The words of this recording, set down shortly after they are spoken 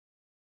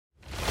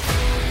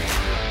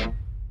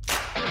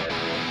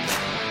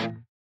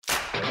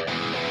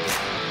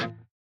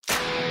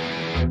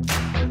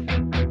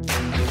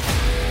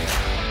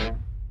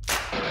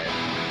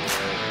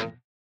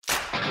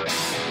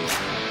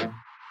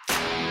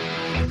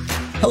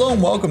Hello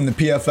and welcome to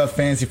PFF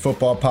Fantasy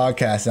Football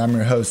Podcast. I'm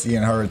your host,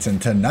 Ian Hurts, and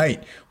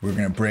tonight we're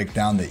going to break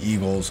down the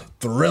Eagles'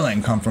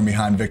 thrilling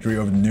come-from-behind victory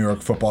over the New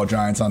York Football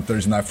Giants on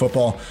Thursday Night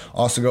Football.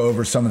 Also go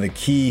over some of the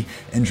key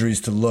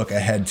injuries to look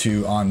ahead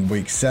to on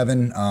Week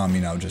 7,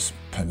 just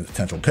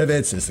potential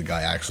pivots. Is the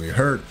guy actually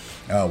hurt?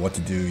 What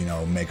to do,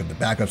 make up the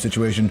backup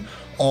situation.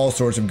 All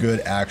sorts of good,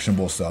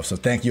 actionable stuff. So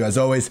thank you, as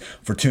always,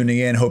 for tuning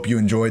in. Hope you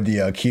enjoyed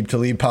the Keep to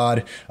Lead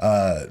pod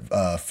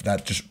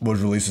that just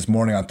was released this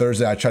morning on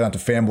Thursday. I tried not to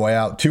fanboy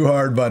out too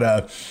hard, but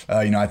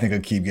I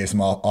think Keep gave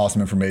some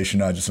awesome information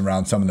just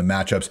around some of the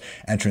matchups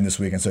entering this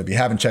weekend. So if you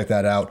haven't checked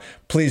that out,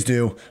 please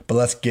do. But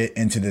let's get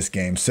into this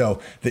game. So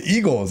the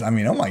Eagles, oh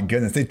my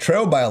goodness, they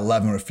trailed by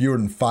 11 with fewer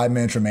than 5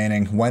 minutes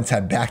remaining. Wentz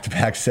had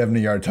back-to-back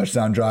 70-yard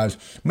touchdown drives,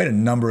 made a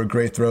number of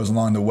great throws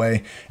along the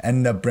way,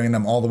 ended up bringing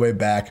them all the way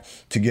back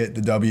to get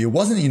the W. It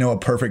wasn't, a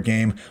perfect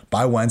game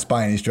by Wentz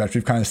by any stretch.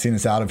 We've kind of seen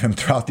this out of him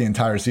throughout the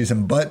entire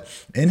season. But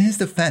in his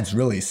defense,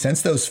 really,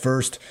 since those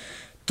first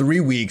 3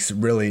 weeks,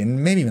 really,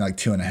 and maybe even like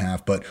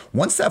 2.5. But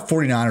once that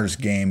 49ers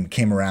game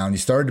came around, he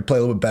started to play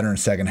a little bit better in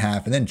the second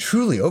half. And then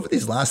truly, over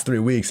these last 3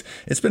 weeks,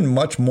 it's been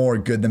much more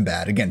good than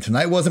bad. Again,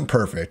 tonight wasn't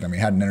perfect. He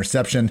had an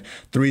interception,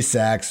 3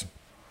 sacks.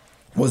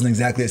 Wasn't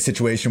exactly a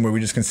situation where we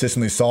just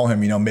consistently saw him,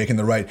 making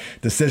the right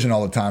decision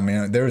all the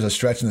time. There was a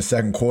stretch in the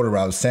second quarter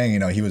where I was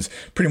saying, he was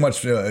pretty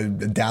much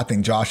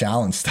adapting Josh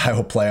Allen's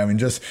style play.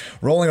 Just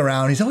rolling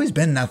around. He's always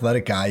been an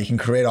athletic guy. He can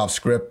create off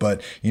script,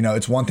 but,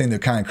 it's one thing to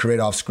kind of create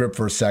off script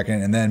for a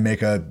second and then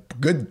make a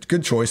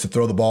good choice to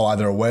throw the ball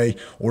either away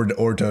or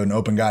to an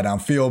open guy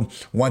downfield.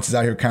 Wentz is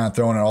out here kind of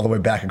throwing it all the way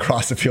back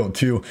across the field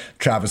to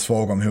Travis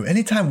Fulgham, who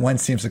anytime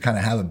Wentz seems to kind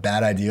of have a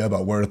bad idea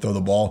about where to throw the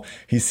ball,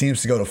 he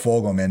seems to go to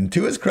Fulgham. And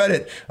to his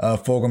credit,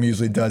 Fulgham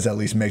usually does at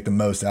least make the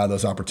most out of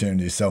those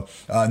opportunities. So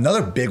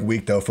another big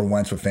week, though, for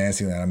Wentz with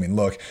Fantasyland.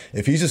 Look,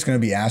 if he's just going to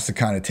be asked to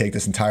kind of take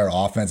this entire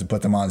offense and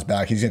put them on his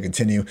back, he's going to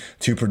continue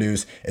to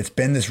produce. It's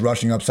been this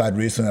rushing upside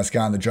recently that's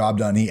gotten the job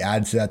done. He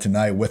adds to that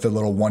tonight with a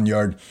little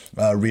 1-yard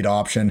read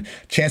option.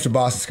 Chance for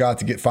Boston Scott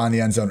to find the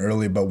end zone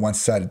early, but Wentz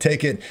decided to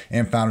take it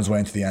and found his way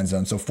into the end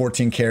zone. So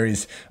 7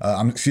 carries,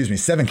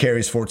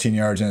 14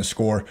 yards and a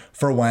score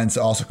for Wentz.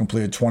 Also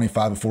completed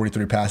 25 of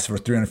 43 passes for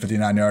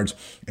 359 yards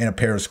and a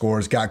pair of scores.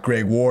 Got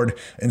Greg Ward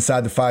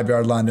inside the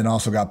 5-yard line, then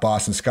also got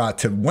Boston Scott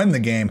to win the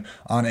game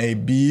on a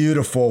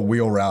beautiful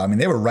wheel route.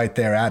 They were right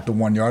there at the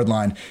 1-yard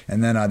line,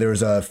 and then there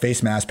was a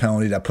face mask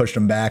penalty that pushed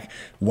them back.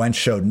 Wentz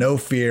showed no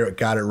fear,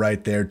 got it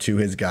right there to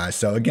his guys.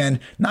 So again,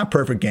 not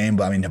perfect game,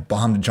 but the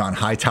bomb to John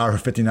Hightower for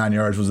 59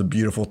 yards was a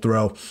beautiful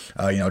throw.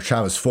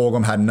 Travis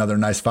Fulgham had another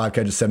nice 5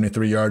 catches,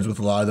 73 yards, with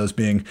a lot of those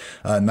being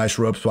nice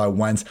ropes by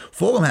Wentz.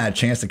 Fulgham had a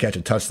chance to catch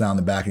a touchdown in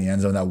the back of the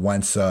end zone that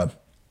Wentz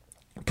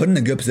put in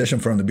a good position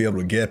for him to be able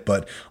to get,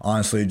 but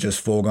honestly,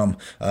 just Fulgham,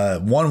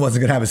 one,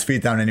 wasn't going to have his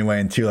feet down anyway,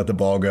 and 2, let the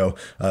ball go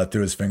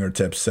through his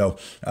fingertips. So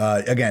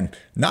again,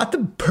 not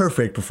the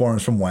perfect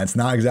performance from Wentz,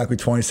 not exactly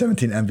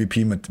 2017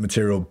 MVP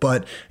material,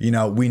 but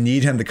we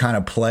need him to kind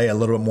of play a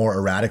little bit more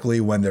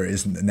erratically when there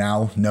is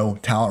now no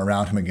talent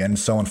around him again.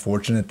 It's so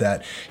unfortunate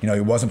that he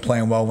wasn't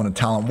playing well when the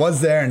talent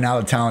was there, and now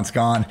the talent's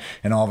gone,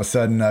 and all of a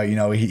sudden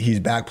he's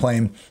back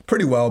playing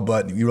pretty well,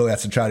 but he really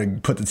has to try to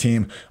put the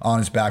team on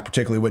his back,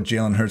 particularly with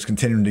Jalen Hurts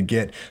continuing to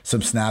get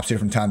some snaps here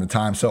from time to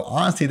time. So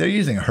honestly, they're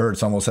using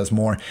Hurts almost as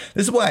more.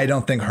 This is why I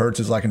don't think Hurts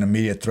is like an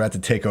immediate threat to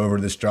take over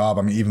this job.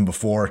 even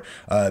before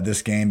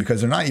this game,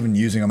 because they're not even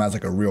using him as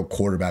like a real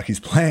quarterback. He's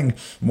playing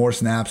more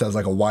snaps as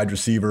like a wide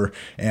receiver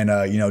and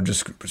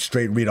just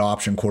straight read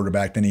option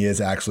quarterback than he is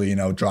actually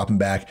dropping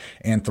back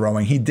and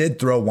throwing. He did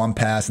throw one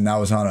pass, and that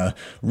was on a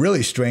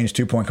really strange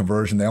 2-point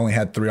conversion. They only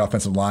had 3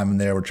 offensive linemen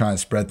there. We're trying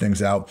to spread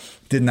things out.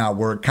 Did not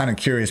work. Kind of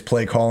curious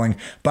play calling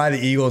by the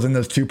Eagles in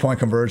those 2-point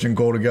conversion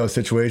goal to go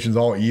situations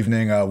all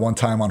evening. One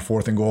time on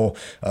 4th and goal,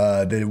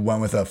 they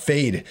went with a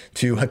fade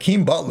to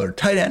Hakeem Butler,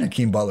 tight end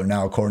Hakeem Butler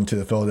now, according to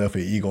the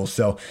Philadelphia Eagles.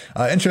 So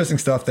interesting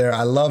stuff there.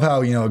 I love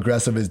how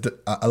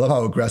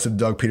aggressive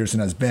Doug Peterson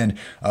has been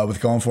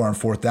with going for on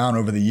 4th down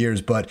over the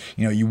years. But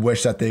you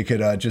wish that they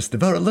could just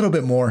devote a little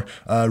bit more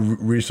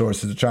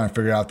resources to try and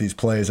figure out these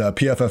plays.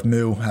 PFF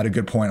Moo had a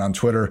good point on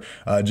Twitter,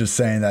 just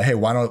saying that, hey,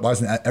 why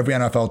doesn't every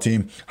NFL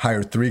team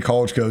hire 3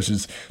 college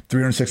coaches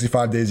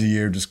 365 days a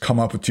year, just come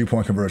up with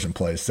 2-point conversion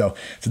plays? So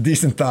it's a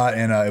decent thought,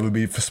 and it would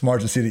be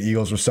smart to see the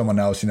Eagles or someone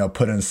else,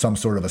 put in some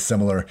sort of a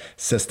similar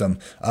system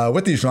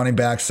with these running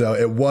backs. So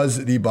it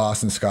was the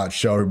Boston Scott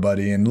show,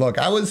 everybody. And look,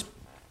 I was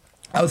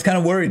kind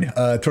of worried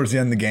towards the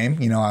end of the game.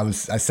 I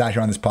sat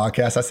here on this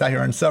podcast. I sat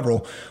here on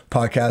several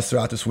podcasts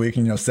throughout this week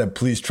and, said,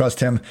 please trust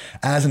him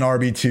as an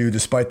RB2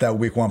 despite that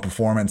week 1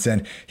 performance.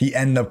 And he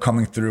ended up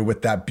coming through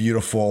with that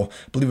beautiful,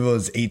 I believe it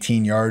was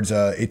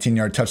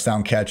 18-yard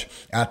touchdown catch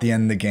at the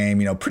end of the game.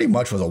 Pretty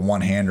much was a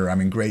one-hander.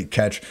 Great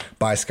catch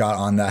by Scott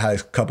on that.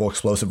 Had a couple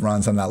explosive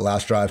runs on that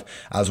last drive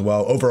as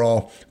well.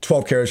 Overall,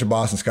 12 carries for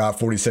Boston Scott,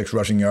 46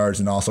 rushing yards,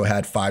 and also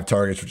had 5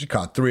 targets, which he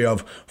caught 3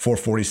 of for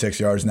 46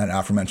 yards and that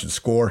aforementioned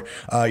score.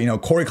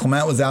 Corey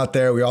Clement was out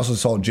there. We also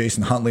saw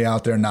Jason Huntley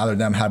out there. Neither of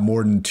them had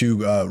more than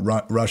 2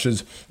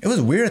 rushes. It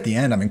was weird at the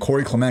end. I mean,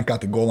 Corey Clement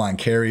got the goal line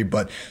carry,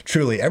 but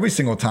truly every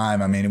single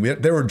time, I mean,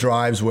 there were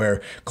drives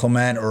where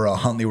Clement or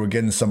Huntley were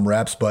getting some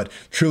reps, but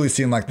truly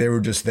seemed like they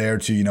were just there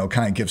to,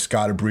 kind of give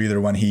Scott a breather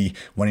when he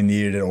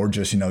needed it, or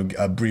just,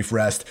 a brief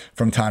rest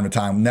from time to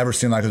time. Never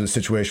seemed like it was a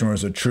situation where it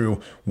was a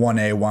true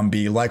 1A,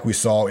 1B like we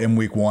saw in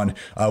week 1.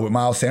 With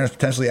Miles Sanders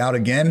potentially out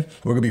again,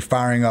 we're going to be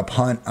firing up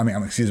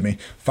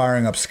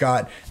firing up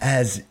Scott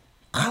as,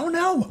 I don't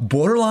know,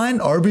 borderline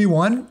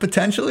RB1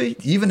 potentially,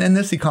 even in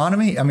this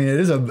economy. I mean, it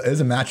is a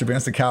matchup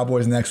against the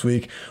Cowboys next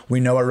week. We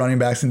know what running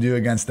backs can do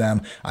against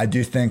them. I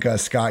do think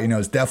Scott,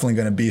 is definitely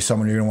going to be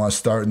someone you're going to want to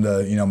start in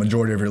the,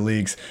 majority of your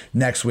leagues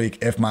next week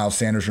if Miles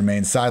Sanders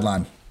remains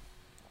sidelined.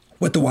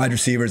 With the wide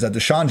receivers, at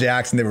Deshaun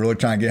Jackson, they were really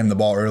trying to get him the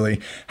ball early.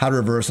 Had a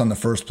reverse on the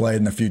first play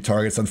and a few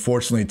targets.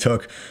 Unfortunately,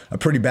 took a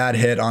pretty bad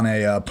hit on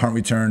a punt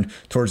return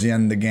towards the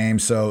end of the game.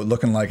 So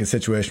looking like a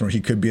situation where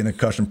he could be in the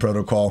concussion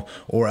protocol,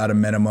 or at a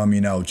minimum,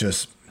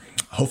 just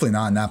hopefully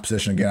not in that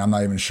position again. I'm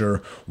not even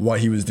sure what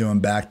he was doing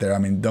back there. I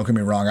mean, don't get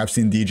me wrong. I've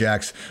seen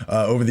Djax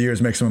over the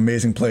years make some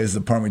amazing plays as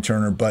a punt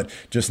returner, but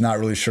just not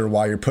really sure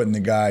why you're putting the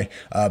guy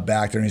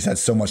back there. And he's had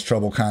so much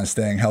trouble kind of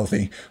staying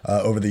healthy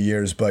over the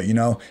years. But,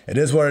 it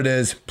is what it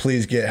is.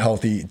 Please get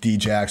healthy,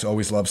 Djax.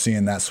 Always love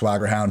seeing that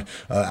swagger hound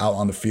out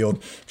on the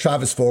field.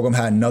 Travis Fulgham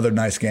had another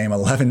nice game.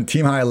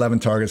 Team high 11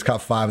 targets,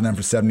 caught 5 of them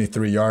for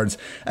 73 yards.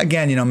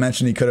 Again,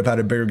 mentioned he could have had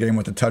a bigger game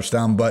with a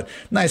touchdown, but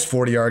nice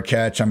 40-yard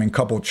catch. I mean,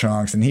 couple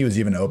chunks, and he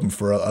was even open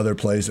for other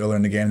plays earlier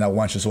in the game that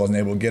Wentz just wasn't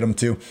able to get him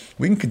to.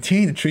 We can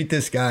continue to treat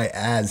this guy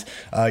as,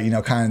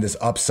 kind of this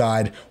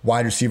upside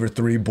wide receiver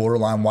 3,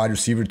 borderline wide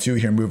receiver 2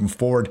 here moving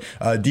forward.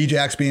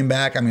 Djax being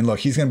back, I mean, look,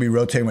 he's going to be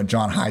rotating with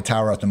John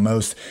Hightower at the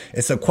most.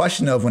 It's a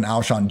question of when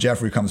Alshon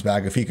Jeffrey comes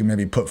back, if he can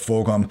maybe put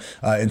Fulgham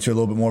into a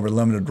little bit more of a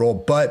limited role.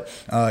 But,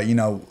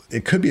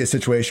 it could be a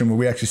situation where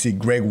we actually see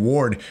Greg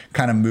Ward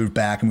kind of move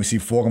back and we see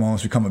Fulgham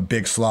almost become a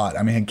big slot.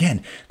 I mean,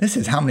 again, this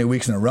is how many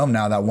weeks in a row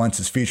now that Wentz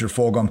has featured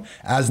Fulgham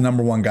as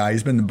number 1 guy.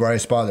 He's been the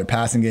brightest spot of their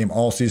passing game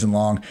all season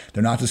long.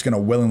 They're not just going to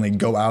willingly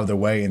go out of their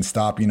way and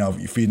stop,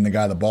 feeding the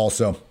guy the ball.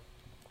 So,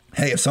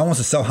 hey, if someone wants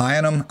to sell high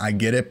on him, I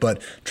get it.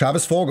 But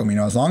Travis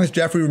Fulgham, as long as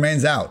Jeffrey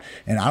remains out,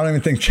 and I don't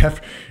even think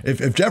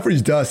if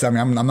Jeffrey's dust, I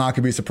mean, I'm not going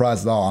to be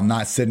surprised at all. I'm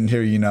not sitting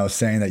here,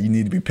 saying that you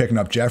need to be picking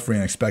up Jeffrey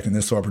and expecting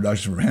this sort of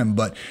production from him.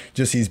 But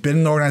just he's been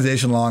in the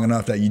organization long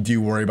enough that you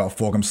do worry about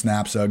Fulgham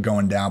snaps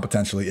going down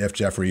potentially if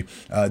Jeffrey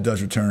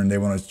does return. They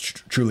want to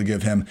truly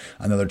give him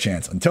another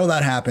chance. Until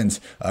that happens,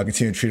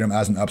 continue to treat him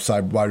as an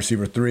upside wide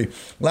receiver 3.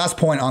 Last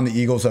point on the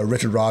Eagles,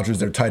 Richard Rodgers,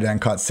 their tight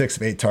end, caught 6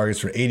 of 8 targets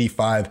for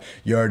 85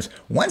 yards.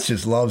 Wentz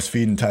just loves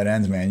feeding tight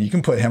ends, man. You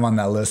can put him on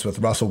that list with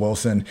Russell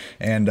Wilson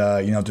and,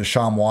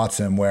 Deshaun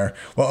Watson, where,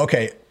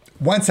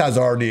 Wentz has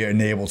already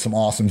enabled some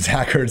awesome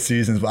Zach Ertz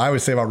seasons, but I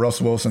would say about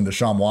Russell Wilson and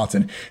Deshaun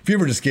Watson, if you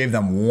ever just gave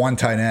them one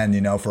tight end,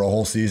 for a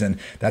whole season,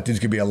 that dude's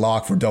going to be a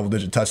lock for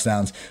double-digit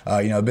touchdowns.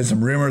 There's been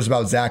some rumors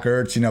about Zach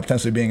Ertz,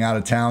 potentially being out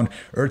of town.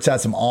 Ertz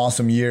had some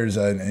awesome years,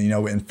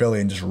 in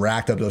Philly and just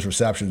racked up those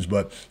receptions,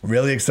 but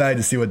really excited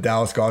to see what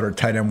Dallas Goedert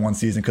tight end 1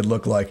 season could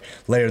look like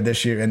later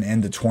this year and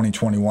into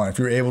 2021. If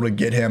you're able to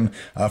get him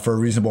for a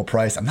reasonable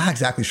price, I'm not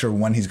exactly sure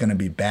when he's going to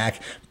be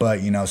back,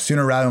 but,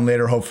 sooner rather than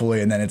later, hopefully,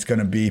 and then it's going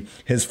to be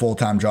his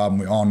full-time job, and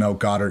we all know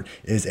Goddard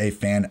is a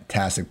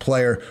fantastic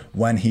player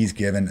when he's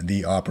given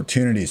the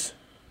opportunities.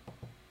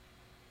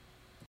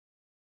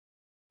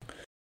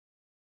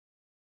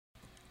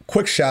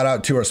 Quick shout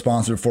out to our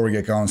sponsor before we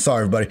get going.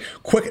 Sorry, everybody.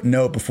 Quick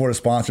note before the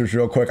sponsors,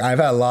 real quick. I've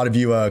had a lot of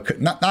you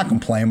not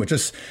complain, but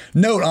just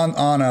note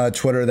on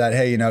Twitter that,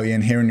 hey,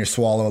 Ian, hearing you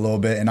swallow a little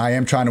bit, and I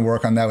am trying to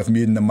work on that with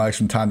muting the mics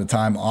from time to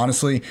time.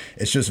 Honestly,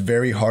 it's just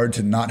very hard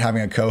to not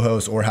having a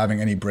co-host or having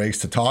any breaks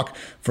to talk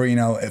for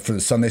the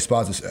Sunday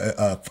spots,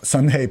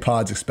 Sunday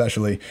pods,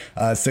 especially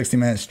 60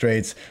 minute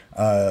straights.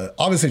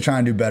 Obviously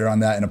trying to do better on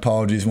that, and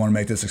apologies. Want to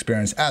make this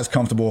experience as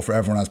comfortable for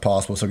everyone as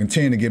possible. So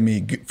continue to give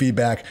me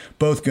feedback,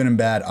 both good and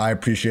bad. I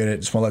appreciate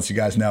it. Just want to let you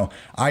guys know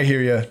I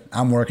hear you.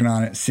 I'm working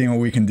on it, seeing what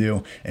we can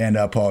do, and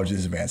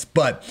apologies in advance.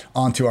 But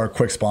on to our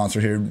quick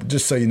sponsor here.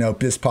 Just so you know,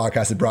 this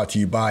podcast is brought to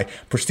you by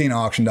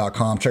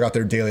PristineAuction.com. Check out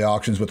their daily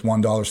auctions with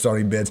 $1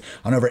 starting bids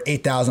on over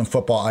 8,000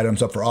 football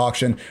items up for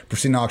auction.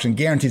 Pristine Auction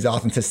guarantees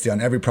authenticity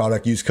on every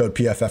product. Use code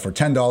PFF for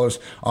 $10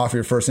 off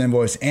your first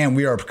invoice, and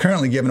we are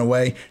currently giving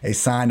away a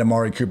signed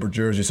Amari Cooper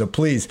jersey. So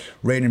please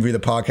rate and review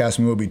the podcast.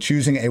 We will be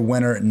choosing a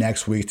winner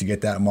next week to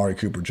get that Amari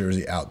Cooper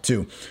jersey out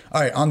too.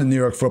 All right, on the New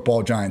York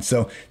Football Giants.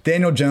 So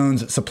Daniel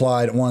Jones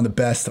supplied one of the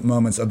best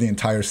moments of the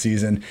entire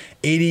season.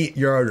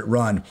 80-yard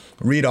run,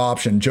 read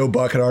option. Joe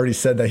Buck had already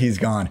said that he's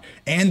gone.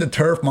 And the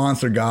turf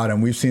monster got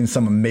him. We've seen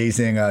some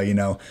amazing,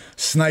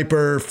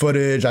 sniper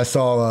footage. I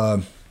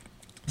saw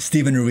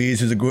Steven Ruiz,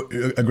 who's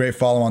a great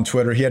follow on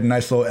Twitter, he had a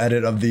nice little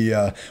edit of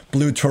the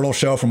Blue Turtle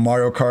Show from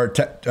Mario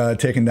Kart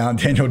taking down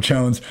Daniel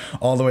Jones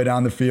all the way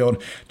down the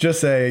field.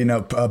 Just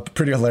a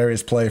pretty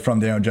hilarious play from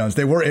Daniel Jones.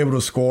 They were able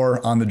to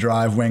score on the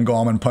drive. Wayne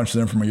Gallman punched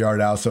them from a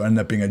yard out, so it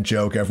ended up being a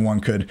joke. Everyone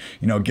could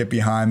get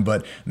behind,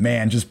 but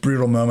man, just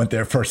brutal moment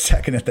there for a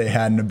second if they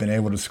hadn't have been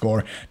able to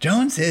score.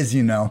 Jones is,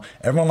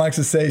 everyone likes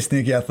to say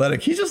sneaky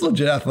athletic. He's just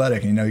legit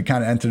athletic. He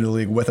kind of entered the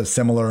league with a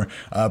similar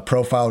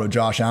profile to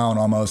Josh Allen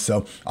almost.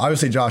 So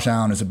obviously Josh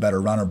Allen is a better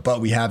runner,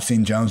 but we have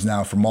seen Jones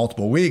now for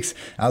multiple weeks.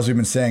 As we've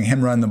been saying,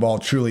 him running the ball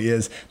truly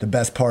is the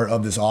best part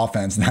of this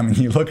offense. And I mean,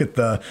 you look at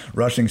the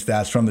rushing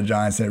stats from the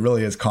Giants, and it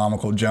really is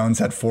comical. Jones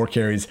had 4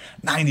 carries,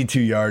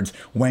 92 yards.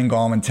 Wayne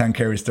Gallman, 10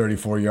 carries,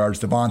 34 yards.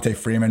 Devontae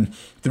Freeman,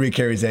 3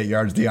 carries, 8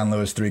 yards. Dion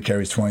Lewis, 3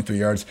 carries, 23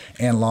 yards,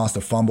 and lost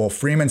a fumble.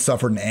 Freeman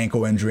suffered an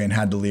ankle injury and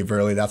had to leave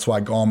early. That's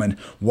why Gallman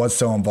was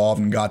so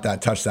involved and got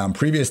that touchdown.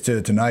 Previous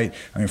to tonight,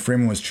 I mean,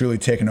 Freeman was truly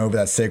taking over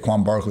that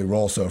Saquon Barkley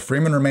role. So if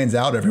Freeman remains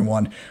out,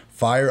 everyone,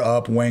 fire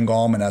up Wayne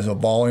Gallman as a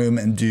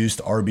volume-induced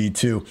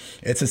RB2.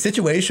 It's a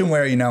situation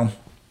where,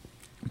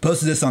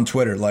 posted this on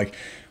Twitter, like,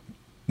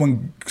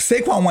 when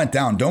Saquon went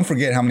down, don't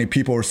forget how many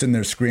people were sitting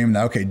there screaming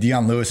that, okay,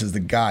 Dion Lewis is the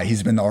guy.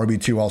 He's been the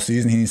RB2 all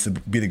season. He needs to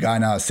be the guy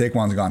now that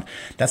Saquon's gone.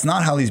 That's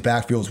not how these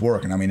backfields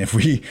work. And I mean, if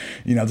we,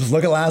 just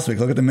look at last week,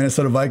 look at the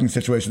Minnesota Vikings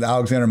situation with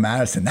Alexander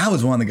Mattison. That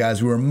was one of the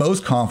guys we were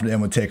most confident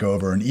in would take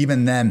over. And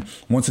even then,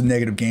 once the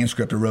negative game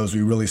script arose,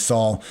 we really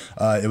saw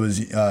it was,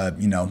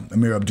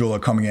 Amir Abdullah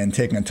coming in,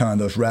 taking a ton of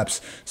those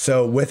reps.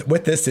 So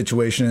with this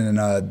situation,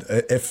 and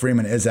if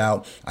Freeman is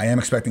out, I am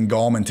expecting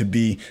Gallman to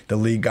be the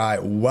lead guy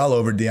well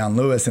over Dion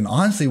Lewis. And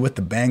honestly, with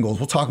the Bengals,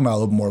 we'll talk about it a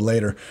little more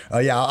later.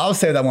 I'll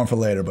save that one for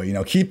later. But,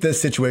 keep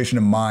this situation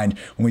in mind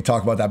when we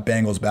talk about that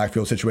Bengals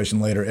backfield situation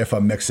later if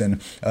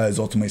Mixon is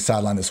ultimately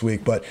sidelined this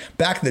week. But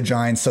back to the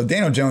Giants. So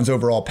Daniel Jones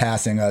overall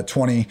passing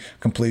 20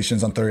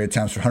 completions on 30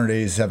 attempts for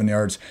 187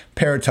 yards,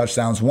 pair of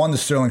touchdowns, one to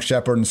Sterling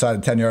Shepard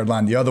inside the 10-yard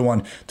line, the other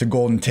one to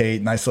Golden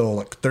Tate. Nice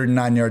little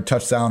 39-yard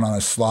touchdown on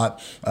a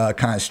slot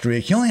kind of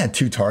streak. He only had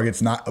 2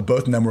 targets.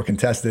 Both of them were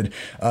contested.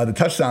 The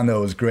touchdown,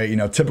 though, was great.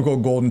 Typical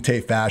Golden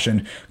Tate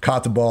fashion.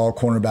 Caught the ball,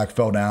 cornerback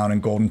fell down,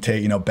 and Golden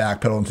Tate,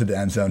 backpedaled into the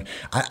end zone.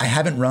 I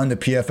haven't run the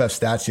PFF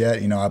stats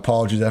yet. I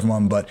apologize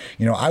everyone, but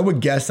I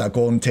would guess that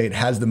Golden Tate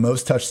has the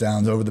most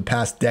touchdowns over the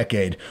past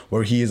decade,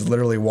 where he is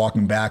literally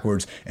walking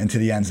backwards into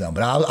the end zone.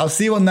 But I'll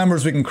see what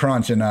numbers we can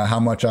crunch and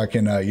how much I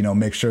can,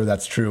 make sure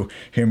that's true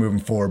here moving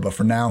forward. But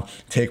for now,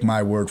 take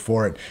my word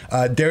for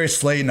it. Darius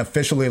Slayton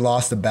officially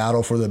lost the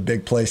battle for the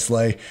big play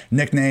Slay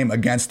nickname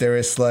against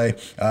Darius Slay.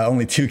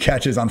 Only 2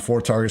 catches on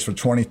 4 targets for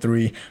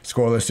 23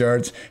 scoreless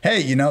yards.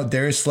 Hey,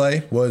 Darius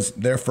Slay was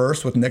there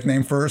first with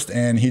nickname first,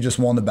 and he just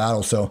won the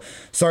battle. So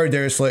sorry,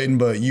 Darius Slayton,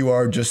 but you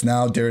are just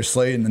now Darius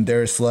Slayton, and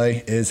Darius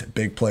Slay is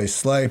big play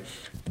Slay.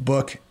 The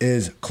book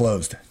is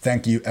closed.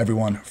 Thank you,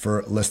 everyone,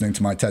 for listening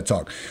to my TED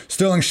Talk.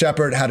 Sterling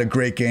Shepard had a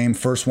great game,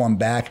 first one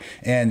back,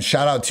 and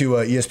shout out to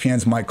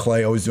ESPN's Mike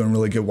Clay, always doing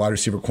really good wide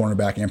receiver,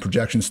 cornerback, and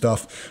projection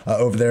stuff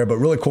over there, but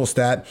really cool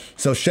stat.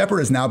 So Shepard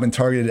has now been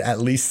targeted at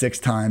least 6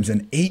 times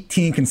in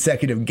 18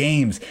 consecutive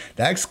games.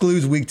 That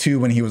excludes week 2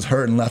 when he was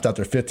hurt and left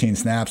after 15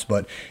 snaps,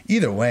 but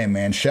either way,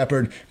 man,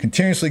 Shepard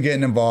continuously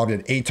getting involved. He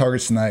had 8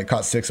 targets tonight,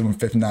 caught 6 of them,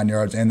 59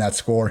 yards, and that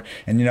score.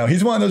 And,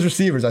 he's one of those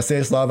receivers. I say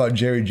this a lot about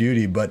Jerry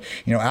Jeudy, but,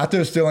 after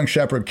the Sterling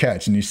Shepard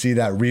catch, and you see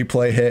that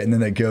replay hit, and then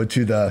they go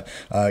to the,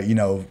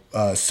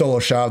 solo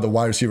shot of the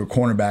wide receiver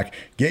cornerback,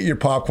 get your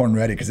popcorn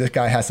ready, because this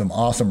guy has some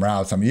awesome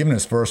routes. I mean, even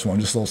his first one,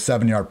 just a little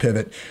 7-yard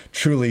pivot,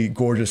 truly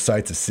gorgeous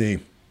sight to see.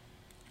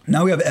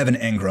 Now we have Evan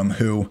Ingram,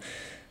 who,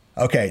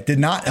 did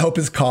not help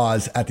his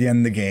cause at the end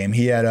of the game.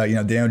 He had,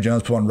 Daniel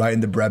Jones put one right in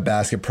the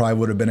breadbasket. Probably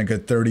would have been a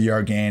good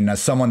 30-yard gain.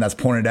 As someone that's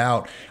pointed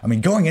out, I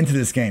mean, going into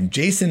this game,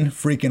 Jason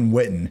freaking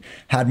Witten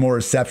had more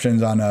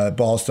receptions on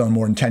Ballstone,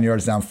 more than 10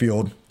 yards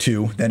downfield,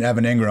 2, than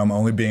Evan Ingram,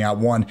 only being out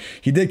 1.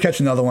 He did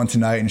catch another one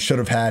tonight and should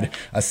have had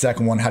a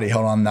second one had he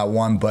held on that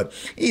one. But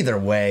either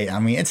way, I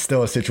mean, it's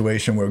still a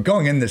situation where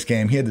going in this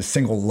game, he had the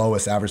single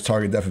lowest average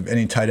target depth of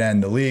any tight end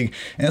in the league.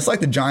 And it's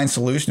like the Giants'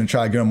 solution to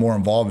try to get him more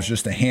involved is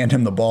just to hand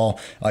him the ball,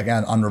 like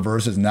on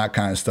reverses and that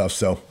kind of stuff.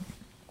 So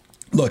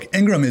look,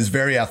 Ingram is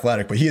very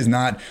athletic, but he is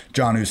not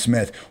Jonnu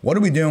Smith. What are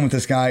we doing with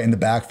this guy in the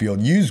backfield?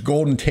 Use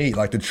Golden Tate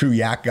like the true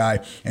yak guy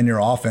in your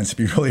offense if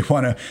you really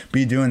want to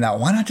be doing that.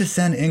 Why not just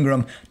send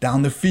Ingram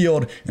down the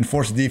field and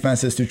force the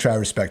defenses to try to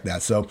respect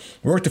that? So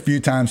worked a few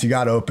times. He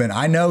got open.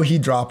 I know he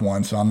dropped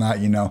one, so I'm not,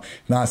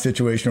 not a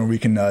situation where we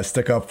can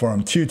stick up for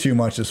him too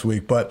much this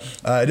week. But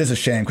it is a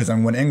shame because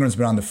when Ingram's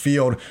been on the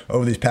field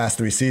over these past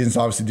 3 seasons,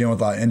 obviously dealing with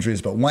a lot of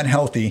injuries, but when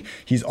healthy,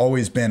 he's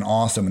always been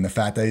awesome. And the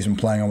fact that he's been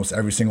playing almost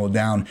every single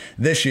down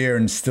this year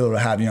and still to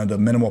have the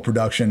minimal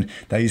production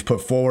that he's put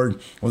forward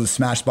was a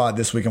smash spot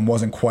this week and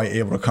wasn't quite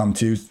able to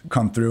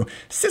come through.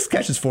 6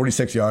 catches,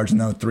 46 yards,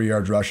 and 3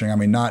 yards rushing. I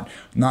mean, not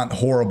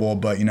horrible,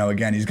 but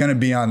again, he's going to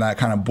be on that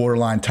kind of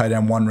borderline tight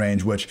end 1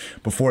 range, which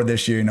before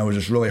this year was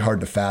just really hard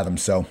to fathom.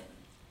 So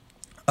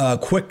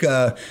that's going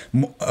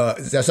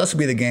to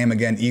be the game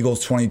again.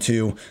 Eagles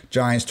 22,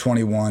 Giants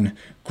 21.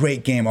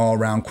 Great game all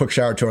around. Quick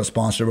shout out to our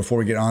sponsor before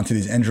we get on to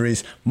these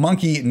injuries.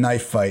 Monkey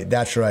Knife Fight.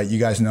 That's right. You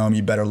guys know him.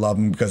 You better love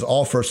him because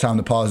all first-time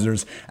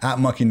depositors at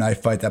Monkey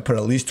Knife Fight that put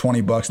at least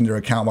 $20 in their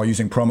account while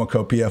using promo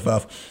code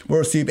PFF will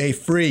receive a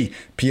free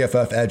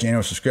PFF Edge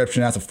annual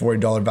subscription. That's a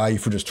 $40 value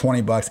for just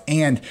 $20,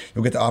 and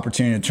you'll get the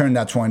opportunity to turn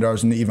that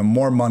 $20 into even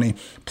more money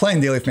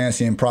playing daily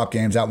fantasy and prop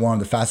games at one of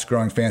the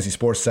fastest-growing fantasy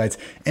sports sites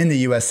in the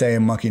USA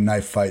in Monkey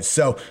Knife Fight.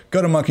 So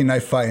go to Monkey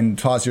Knife Fight and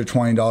deposit your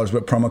 $20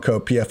 with promo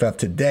code PFF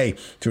today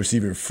to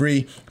receive your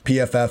free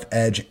PFF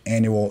Edge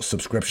annual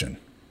subscription.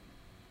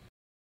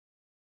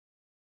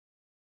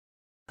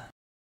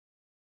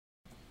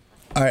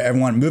 All right,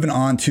 everyone, moving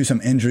on to some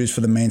injuries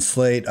for the main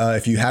slate.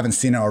 If you haven't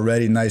seen it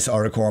already, nice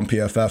article on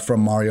PFF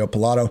from Mario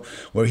Pilato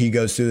where he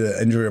goes through the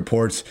injury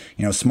reports.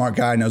 Smart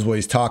guy, knows what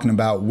he's talking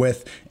about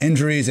with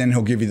injuries, and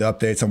he'll give you the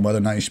updates on whether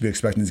or not you should be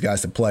expecting these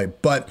guys to play.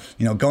 But,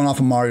 going off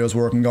of Mario's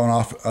work and going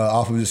off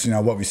of just,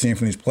 what we've seen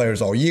from these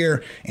players all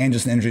year and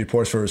just injury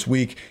reports for this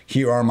week,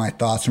 here are my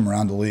thoughts from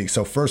around the league.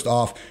 So first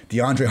off,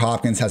 DeAndre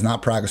Hopkins has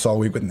not practiced all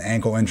week with an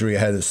ankle injury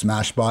ahead of the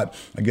smash spot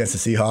against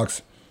the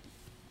Seahawks.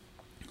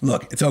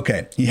 Look, it's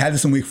okay. He had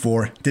this in week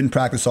 4, didn't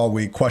practice all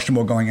week,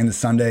 questionable going into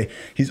Sunday.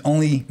 He's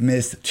only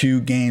missed 2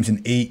 games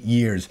in 8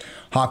 years.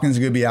 Hopkins is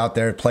going to be out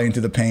there playing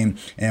through the pain,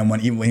 and when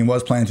he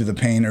was playing through the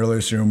pain earlier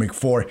this year in week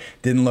 4,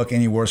 didn't look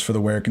any worse for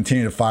the wear,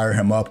 continue to fire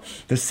him up.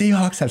 The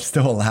Seahawks have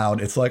still allowed,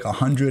 it's like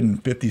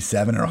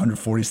 157 or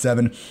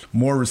 147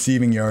 more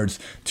receiving yards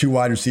to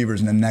wide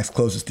receivers than the next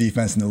closest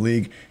defense in the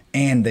league.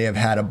 And they have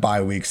had a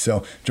bye week.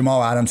 So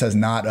Jamal Adams has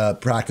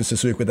not practiced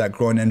this week with that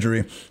groin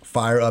injury.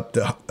 Fire up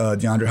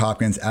DeAndre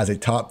Hopkins as a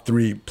top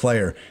 3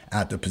 player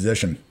at the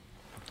position.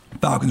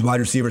 Falcons wide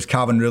receivers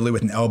Calvin Ridley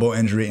with an elbow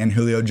injury and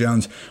Julio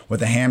Jones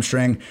with a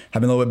hamstring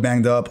have been a little bit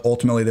banged up.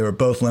 Ultimately, they were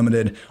both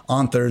limited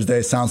on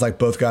Thursday. Sounds like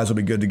both guys will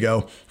be good to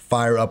go.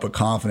 Fire up with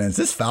confidence.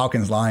 This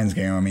Falcons-Lions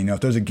game, if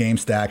there's a game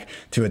stack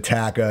to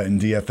attack in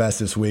DFS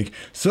this week,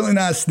 certainly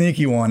not a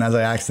sneaky one, as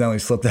I accidentally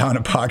slipped out in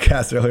a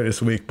podcast earlier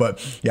this week.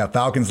 But yeah,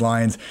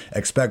 Falcons-Lions,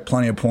 expect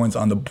plenty of points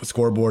on the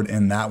scoreboard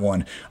in that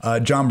one.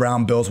 John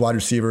Brown, Bills wide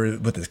receiver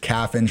with his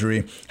calf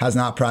injury, has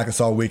not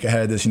practiced all week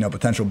ahead of this,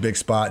 potential big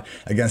spot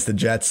against the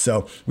Jets.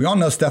 So we all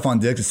know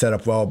Stephon Diggs is set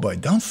up well, but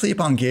don't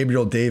sleep on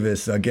Gabriel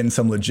Davis getting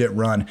some legit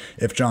run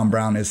if John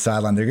Brown is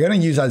sidelined. They're going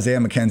to use Isaiah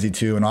McKenzie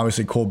too, and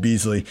obviously Cole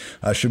Beasley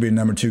should be the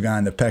number 2 guy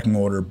in the pecking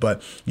order.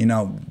 But,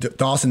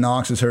 Dawson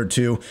Knox is hurt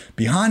too,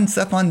 behind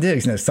Stephon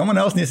Diggs. Now, someone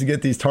else needs to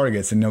get these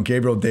targets. And,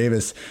 Gabriel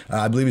Davis,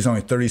 I believe he's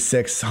only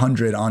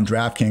 3,600 on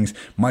DraftKings,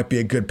 might be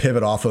a good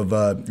pivot off of,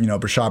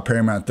 Brashad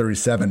Perriman at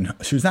 37.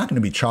 So he's not going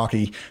to be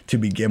chalky to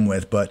begin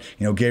with. But,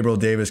 Gabriel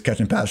Davis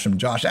catching passes from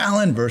Josh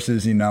Allen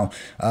versus,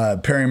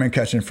 Perriman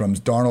catching from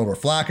Darnold or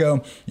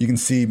Flacco. You can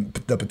see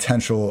the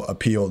potential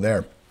appeal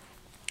there.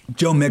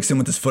 Joe Mixon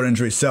with his foot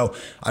injury. So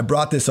I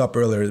brought this up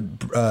earlier.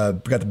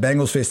 Got the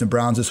Bengals facing the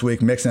Browns this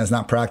week. Mixon has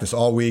not practiced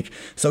all week.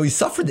 So he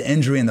suffered the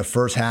injury in the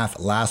first half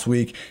last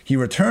week. He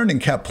returned and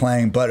kept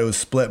playing, but it was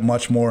split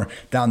much more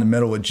down the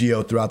middle with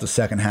Gio throughout the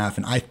second half.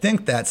 And I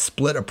think that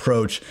split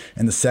approach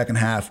in the second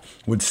half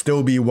would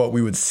still be what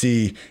we would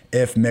see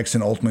if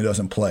Mixon ultimately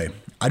doesn't play.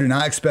 I do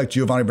not expect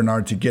Giovanni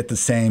Bernard to get the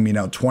same,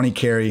 20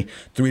 carry,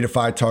 3 to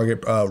 5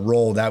 target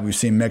role that we've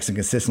seen Mixon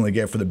consistently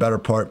get for the better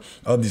part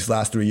of these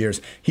last 3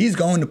 years. He's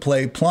going to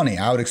play plenty.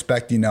 I would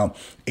expect,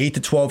 8 to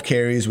 12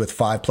 carries with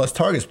 5+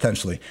 targets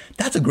potentially.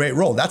 That's a great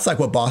role. That's like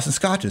what Boston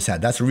Scott just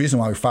had. That's the reason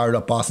why we fired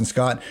up Boston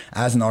Scott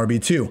as an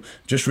RB2.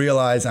 Just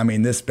realize,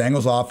 this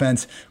Bengals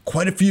offense,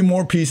 quite a few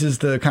more pieces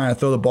to kind of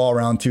throw the ball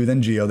around to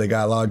than Gio. They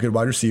got a lot of good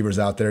wide receivers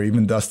out there,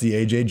 even Dusty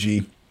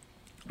AJG.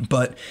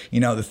 But,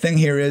 the thing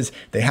here is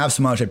they have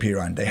Samaje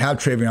Perine. They have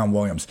Travion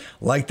Williams.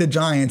 Like the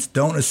Giants,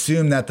 don't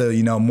assume that the,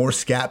 more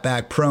scat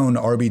back prone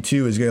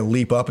RB2 is going to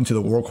leap up into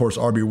the workhorse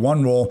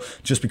RB1 role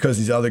just because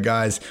these other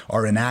guys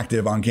are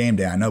inactive on game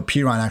day. I know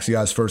Perine actually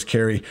got his first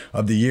carry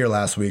of the year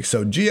last week.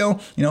 So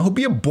Gio, he'll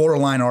be a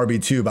borderline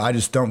RB2, but I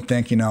just don't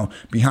think,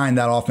 behind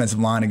that offensive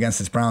line against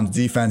this Browns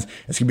defense,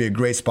 it's going to be a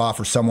great spot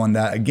for someone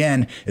that,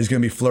 again, is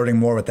going to be flirting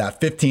more with that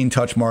 15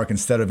 touch mark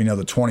instead of, the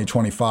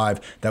 20-25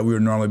 that we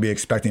would normally be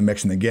expecting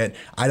Mixon to get.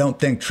 I don't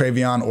think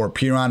Travion or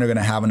Perine are going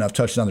to have enough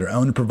touches on their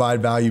own to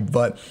provide value,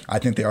 but I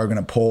think they are going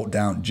to pull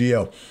down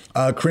Gio.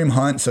 Kareem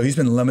Hunt, so he's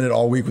been limited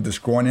all week with this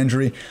groin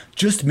injury.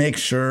 Just make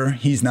sure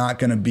he's not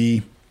going to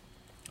be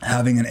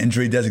having an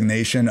injury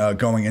designation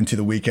going into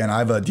the weekend. I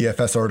have a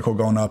DFS article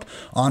going up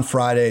on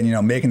Friday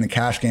and, making the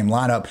cash game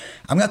lineup.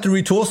 I'm going to have to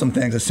retool some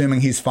things,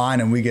 assuming he's fine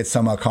and we get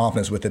some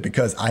confidence with it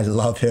because I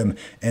love him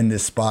in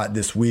this spot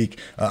this week.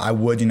 I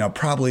would,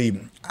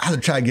 probably either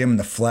try to give him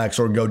the flex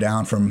or go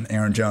down from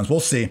Aaron Jones. We'll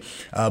see.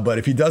 But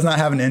if he does not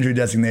have an injury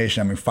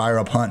designation, fire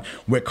up Hunt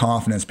with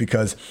confidence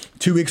because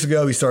 2 weeks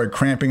ago he started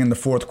cramping in the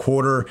fourth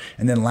quarter.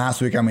 And then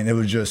last week, it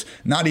was just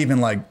not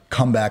even like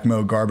comeback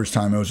mode, garbage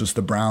time. It was just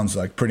the Browns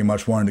pretty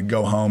much wanted to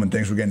go home and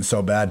things were getting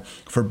so bad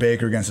for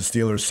Baker against the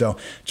Steelers. So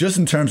just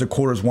in terms of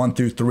quarters 1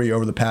 through 3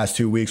 over the past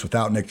 2 weeks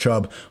without Nick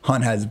Chubb,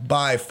 Hunt has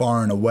by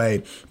far and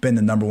away been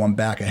the number 1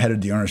 back ahead of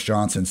D'Ernest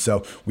Johnson.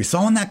 So we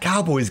saw in that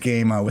Cowboys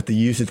game with the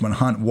usage when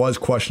Hunt was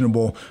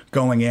questionable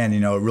going in.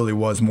 It really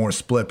was more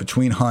split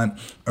between Hunt,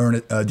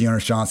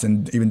 D'Ernest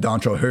Johnson, even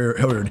Dontrell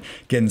Hilliard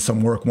getting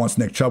some work once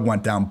Nick Chubb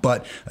went down.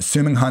 But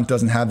assuming Hunt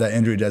doesn't have that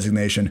injury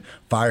designation,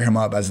 fire him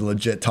up as a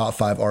legit top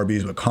 5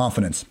 RBs with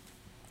confidence.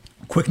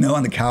 Quick note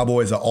on the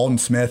Cowboys, Aldon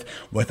Smith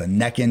with a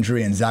neck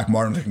injury and Zach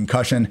Martin with a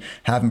concussion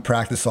haven't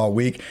practiced all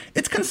week.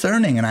 It's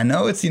concerning, and I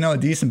know it's, a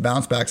decent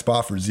bounce back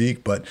spot for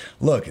Zeke, but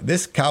look,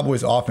 this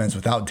Cowboys offense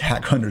without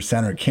Dak under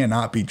center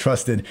cannot be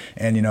trusted.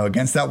 And,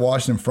 against that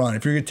Washington front,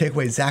 if you're going to take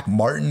away Zach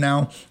Martin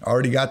now,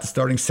 already got the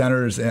starting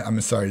centers,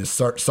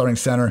 starting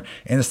center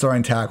and the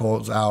starting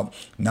tackles out.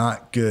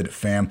 Not good,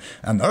 fam.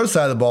 On the other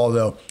side of the ball,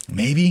 though,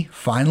 maybe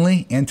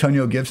finally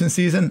Antonio Gibson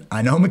season.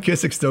 I know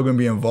McKissick's still going to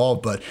be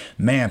involved, but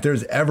man, if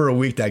there's ever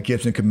a week that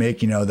Gibson could make,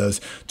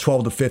 those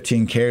 12 to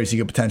 15 carries he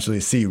could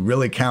potentially see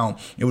really count,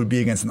 it would be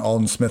against an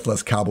Aldon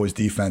Smith-less Cowboys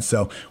defense.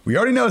 So we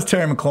already know it's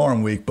Terry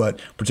McLaurin week, but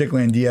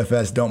particularly in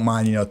DFS, don't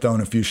mind,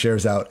 throwing a few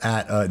shares out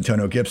at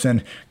Antonio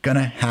Gibson.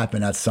 Gonna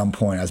happen at some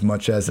point, as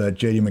much as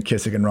J.D.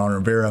 McKissick and Ron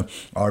Rivera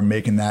are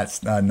making that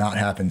not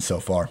happen so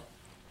far.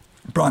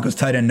 Broncos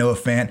tight end Noah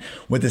Fant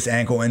with this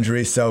ankle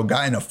injury, so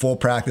got in a full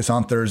practice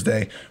on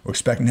Thursday. We're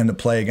expecting him to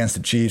play against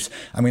the Chiefs.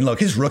 Look,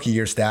 his rookie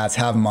year stats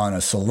have him on a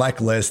select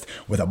list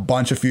with a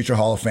bunch of future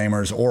Hall of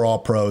Famers or all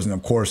pros, and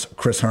of course,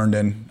 Chris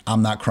Herndon.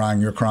 I'm not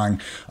crying, you're crying.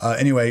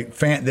 Anyway,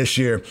 Fant this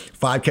year,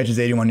 5 catches,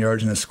 81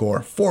 yards in the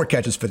score, 4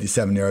 catches,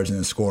 57 yards in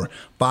the score,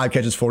 5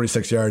 catches,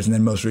 46 yards, and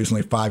then most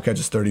recently 5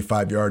 catches,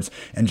 35 yards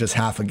in just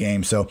half a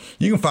game. So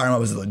you can fire him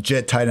up as a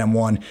legit tight end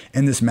 1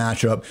 in this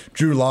matchup.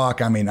 Drew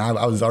Lock, I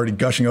was already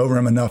gushing over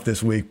him enough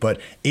this week,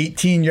 but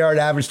 18-yard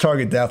average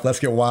target depth. Let's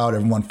get wild,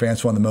 everyone.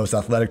 Fant's one of the most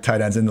athletic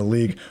tight ends in the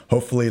league.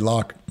 Hopefully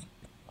Lock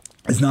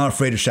is not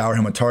afraid to shower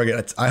him a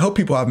target. I hope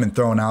people haven't been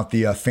throwing out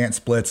the Fant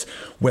splits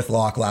with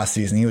Locke last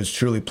season. He was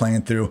truly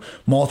playing through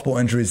multiple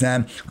injuries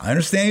then. I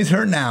understand he's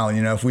hurt now.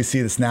 If we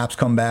see the snaps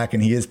come back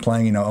and he is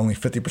playing, only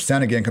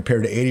 50% again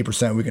compared to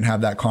 80%, we can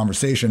have that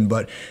conversation.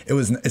 But I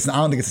don't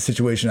think it's a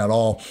situation at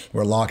all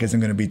where Locke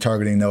isn't going to be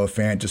targeting Noah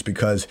Fant just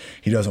because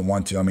he doesn't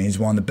want to. He's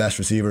one of the best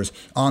receivers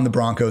on the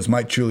Broncos,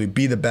 might truly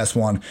be the best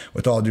one,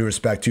 with all due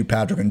respect to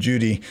Patrick and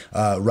Judy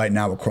right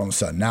now with Courtland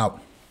Sutton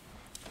out.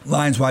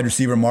 Lions wide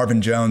receiver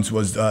Marvin Jones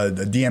was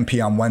the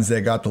DNP on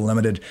Wednesday, got the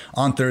limited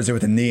on Thursday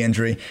with a knee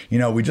injury.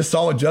 We just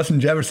saw what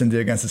Justin Jefferson did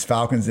against his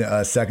Falcons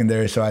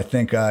secondary, so I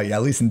think,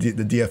 at least in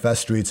the DFS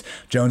streets,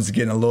 Jones is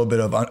getting a little bit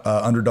of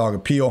underdog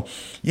appeal.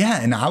 Yeah,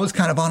 and I was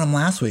kind of on him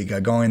last week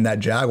going in that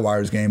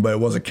Jaguars game, but it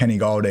was a Kenny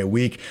Golladay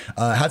week.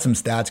 Had some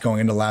stats going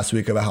into last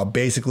week about how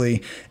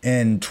basically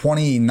in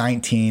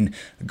 2019,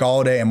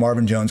 Golladay and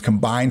Marvin Jones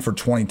combined for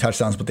 20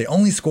 touchdowns, but they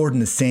only scored in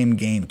the same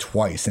game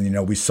twice.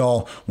 And, we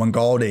saw when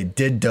Golladay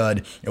did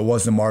dud, it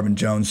was the Marvin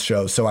Jones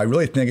show. So I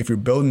really think if you're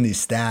building these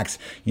stacks,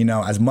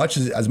 as much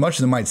as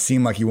it might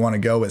seem like you want to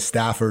go with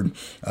Stafford,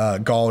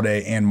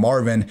 Golladay, and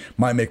Marvin,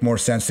 might make more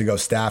sense to go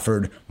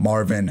Stafford,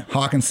 Marvin,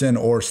 Hockenson,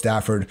 or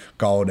Stafford,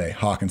 Golladay,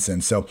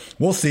 Hockenson. So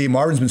we'll see.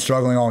 Marvin's been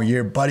struggling all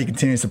year, but he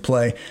continues to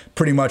play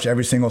pretty much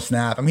every single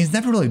snap. He's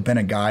never really been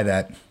a guy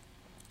that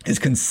is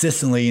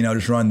consistently,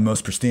 just running the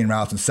most pristine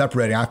routes and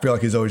separating. I feel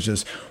like he's always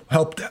just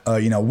helped,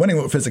 winning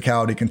with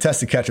physicality,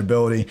 contested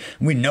catchability.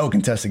 And we know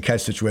contested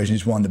catch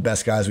situations. He's one of the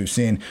best guys we've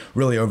seen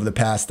really over the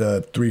past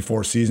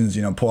 3-4 seasons.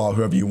 Pull out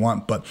whoever you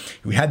want. But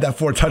we had that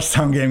 4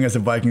 touchdown game against the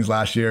Vikings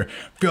last year.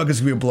 I feel like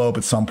it's going to be a blow up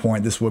at some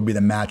point. This would be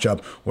the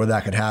matchup where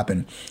that could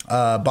happen.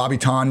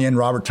 Robert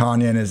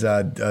Tonyan is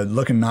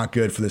looking not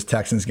good for this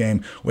Texans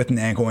game with an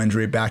ankle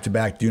injury.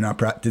 Back-to-back, did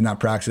not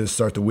practice to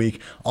start the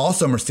week.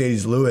 Also,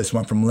 Mercedes Lewis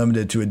went from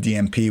limited to a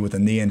DNP with a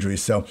knee injury.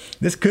 So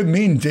this could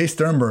mean Jay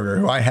Sternberger,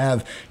 who I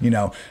have,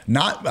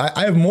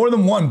 I have more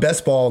than one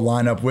best ball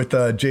lineup with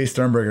Jay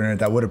Sternberger in it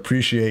that would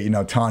appreciate,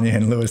 Tanya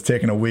and Lewis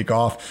taking a week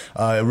off.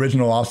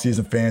 Original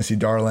offseason fantasy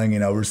darling,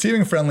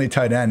 receiving friendly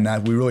tight end.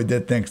 That we really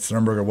did think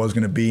Sternberger was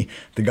going to be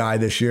the guy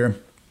this year.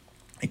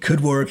 It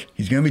could work.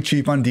 He's going to be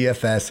cheap on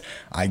DFS.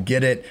 I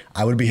get it.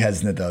 I would be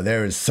hesitant, though.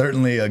 There is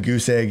certainly a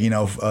goose egg,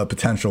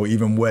 potential,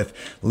 even with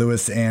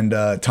Lewis and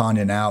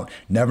Tonyan out.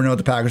 Never know what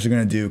the Packers are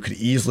going to do. Could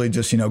easily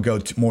just, go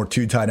more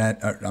 2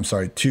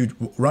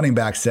 running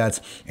back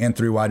sets and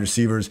 3 wide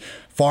receivers.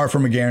 Far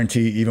from a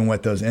guarantee, even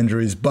with those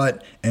injuries,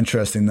 but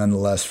interesting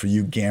nonetheless for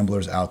you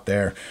gamblers out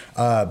there.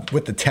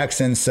 With the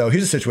Texans, so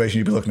here's a situation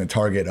you'd be looking to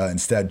target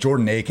instead.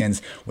 Jordan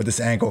Akins with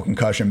this ankle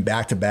concussion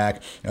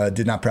back-to-back,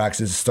 did not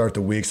practice to start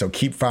the week, so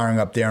keep firing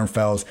up Darren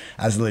Fells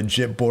as a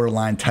legit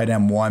borderline tight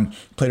end 1.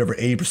 Played over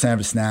 80% of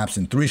his snaps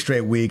in 3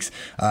 straight weeks,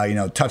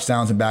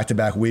 touchdowns in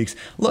back-to-back weeks.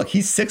 Look,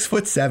 he's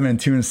 6'7" and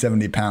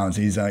 270 pounds.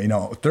 He's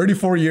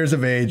 34 years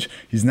of age.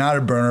 He's not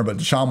a burner, but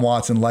Deshaun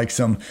Watson likes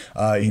him.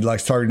 He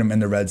likes targeting him in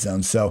the red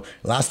zone. So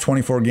last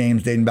 24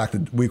 games dating back to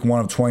week 1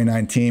 of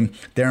 2019,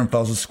 Darren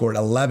Fells has scored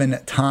 11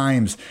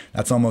 times.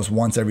 That's almost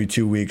once every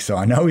 2 weeks. So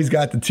I know he's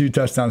got the 2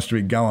 touchdown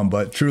streak going,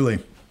 but truly,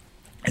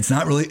 it's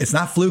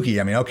not fluky.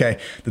 I mean, okay,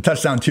 the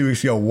touchdown 2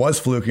 weeks ago was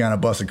fluky on a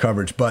busted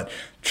coverage, but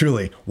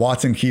truly,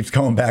 Watson keeps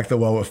coming back the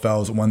well with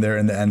Fells when they're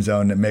in the end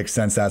zone. It makes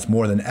sense that's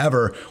more than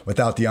ever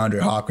without DeAndre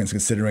Hopkins,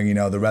 considering,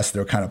 the rest of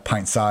their kind of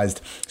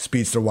pint-sized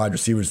speedster wide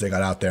receivers they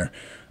got out there.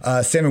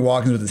 Sammy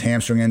Watkins with his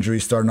hamstring injury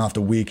starting off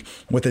the week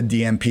with a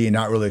DNP,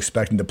 not really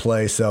expecting to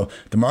play. So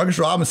DeMarcus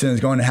Robinson is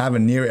going to have a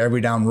near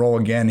every down role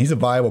again. He's a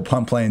viable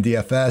punt play in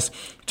DFS.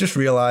 Just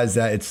realize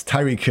that it's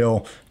Tyreek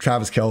Hill,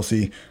 Travis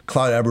Kelce,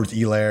 Clyde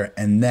Edwards-Helaire,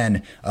 and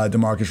then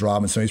DeMarcus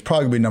Robinson. He's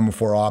probably going to be number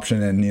 4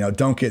 option, and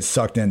don't get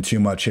sucked in too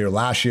much here.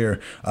 Last year,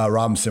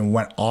 Robinson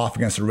went off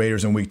against the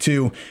Raiders in week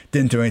 2,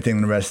 didn't do anything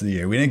in the rest of the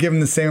year. We didn't give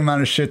him the same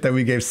amount of shit that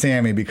we gave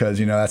Sammy because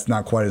that's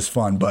not quite as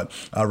fun. But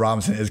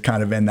Robinson is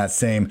kind of in that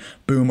same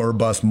boom or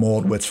bust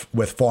mold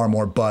with far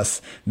more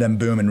busts than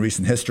boom in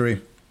recent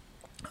history.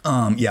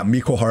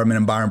 Mecole Hardman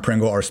and Byron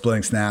Pringle are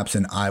splitting snaps,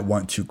 and I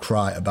want to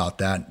cry about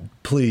that.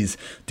 Please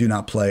do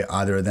not play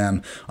either of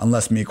them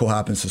unless Mecole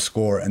happens to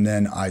score, and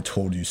then I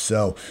told you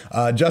so.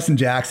 Justin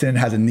Jackson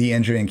has a knee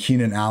injury and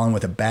Keenan Allen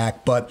with a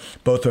back, but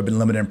both have been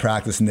limited in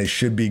practice, and they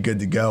should be good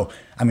to go.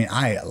 I mean,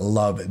 I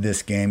love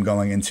this game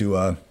going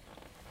into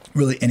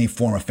really any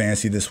form of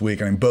fantasy this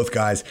week. I mean, both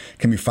guys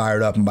can be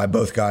fired up, and by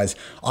both guys,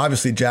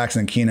 obviously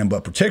Jackson and Keenan,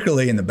 but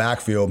particularly in the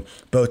backfield,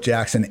 both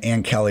Jackson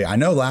and Kelly. I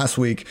know last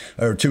week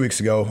or 2 weeks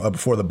ago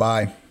before the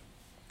bye,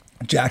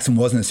 Jackson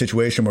was in a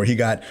situation where he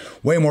got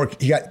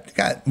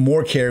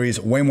more carries,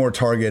 way more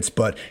targets,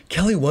 but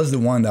Kelly was the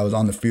one that was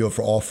on the field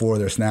for all 4 of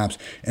their snaps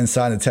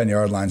inside the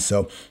 10-yard line.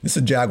 So this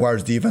is a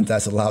Jaguars defense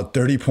that's allowed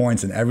 30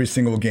 points in every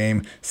single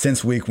game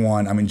since week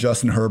 1. I mean,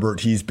 Justin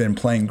Herbert, he's been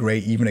playing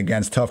great even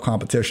against tough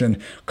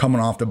competition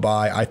coming off the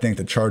bye. I think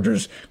the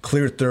Chargers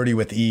cleared 30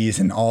 with ease,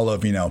 and all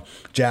of,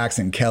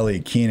 Jackson,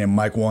 Kelly, Keenan,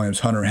 Mike Williams,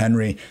 Hunter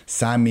Henry,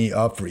 sign me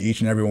up for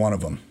each and every one of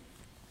them.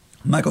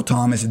 Michael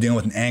Thomas is dealing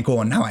with an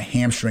ankle and now a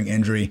hamstring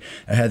injury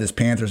ahead of this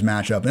Panthers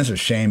matchup. And this is a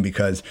shame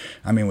because,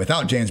 I mean,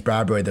 without James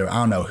Bradbury there, I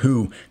don't know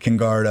who can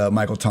guard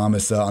Michael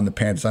Thomas on the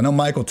Panthers. I know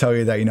Mike will tell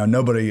you that,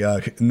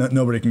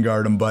 nobody can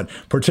guard him, but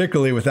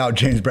particularly without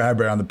James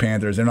Bradbury on the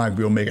Panthers, they're not going to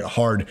be able to make it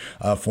hard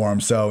for him.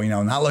 So,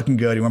 not looking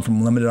good. He went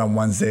from limited on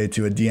Wednesday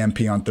to a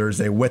DNP on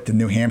Thursday with the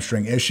new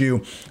hamstring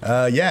issue.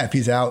 If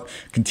he's out,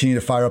 continue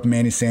to fire up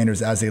Manny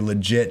Sanders as a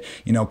legit,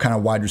 kind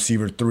of wide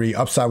receiver 3,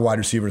 upside wide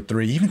receiver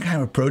 3, even kind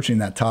of approaching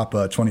that top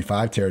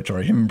 25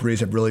 territory. Him and Breeze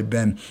have really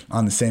been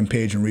on the same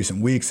page in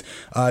recent weeks.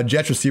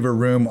 Jets receiver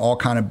room all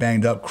kind of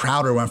banged up.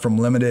 Crowder went from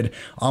limited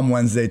on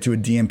Wednesday to a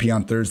DNP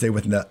on Thursday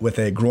with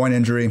a groin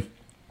injury.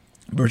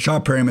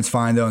 Rashad Perriman's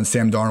fine, though, and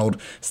Sam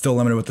Darnold still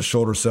limited with the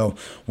shoulder, so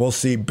we'll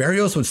see.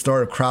 Berrios would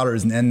start if Crowder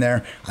isn't in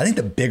there. I think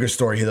the bigger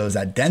story here, though, is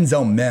that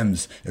Denzel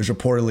Mims is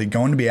reportedly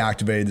going to be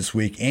activated this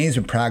week, and he's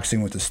been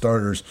practicing with the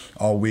starters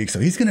all week, so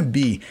he's going to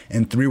be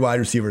in 3 wide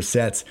receiver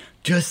sets.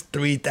 Just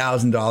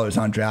 $3,000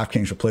 on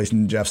DraftKings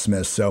replacing Jeff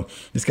Smith. So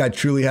this guy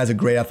truly has a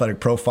great athletic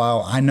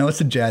profile. I know it's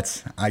the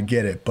Jets. I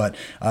get it. But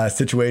a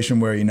situation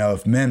where,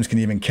 if Mims can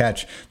even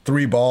catch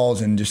 3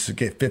 balls and just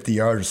get 50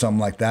 yards or something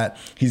like that,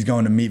 he's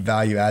going to meet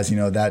value as,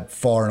 that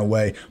far and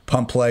away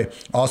punt play.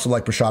 Also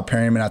like Rashad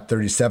Perriman at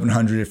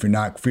 3,700 if you're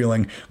not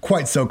feeling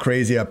quite so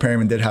crazy.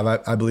 Perriman did have,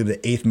 I believe, the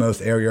 8th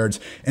most air yards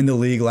in the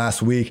league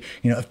last week.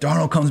 If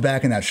Darnold comes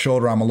back in that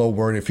shoulder, I'm a little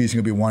worried if he's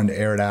going to be wanting to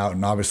air it out.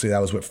 And obviously that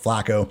was with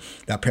Flacco.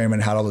 That Perriman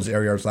had all those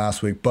air yards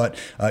last week. But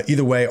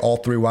either way, all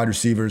 3 wide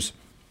receivers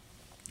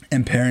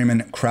and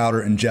Perriman,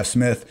 Crowder, and Jeff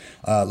Smith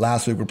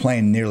last week were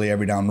playing nearly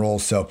every down role.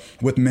 So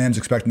with Mims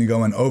expecting to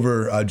go in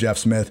over Jeff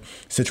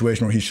Smith,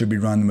 situation where he should be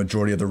running the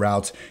majority of the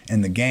routes in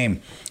the game.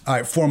 All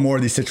right, 4 more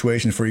of these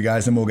situations for you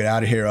guys, then we'll get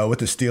out of here. With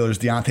the Steelers,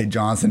 Deontay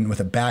Johnson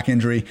with a back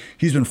injury.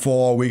 He's been full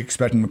all week,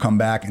 expecting him to come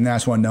back. And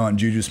that's one on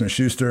Juju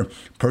Smith-Schuster.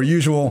 Per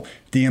usual,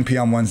 DNP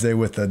on Wednesday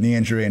with a knee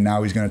injury, and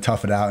now he's going to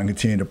tough it out and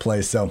continue to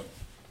play. So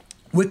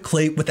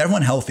with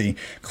everyone healthy,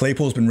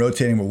 Claypool's been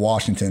rotating with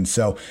Washington.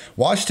 So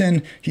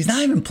Washington, he's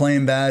not even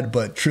playing bad,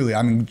 but truly,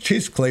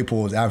 Chase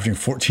Claypool is averaging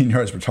 14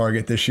 yards per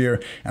target this year.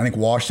 I think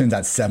Washington's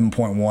at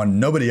 7.1.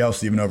 Nobody else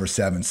is even over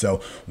 7. So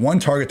 1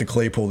 target to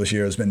Claypool this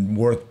year has been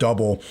worth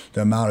double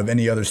the amount of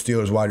any other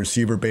Steelers wide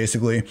receiver,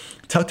 basically.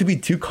 Tough to be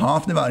too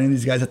confident about any of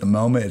these guys at the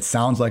moment. It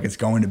sounds like it's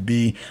going to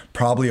be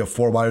probably a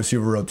 4 wide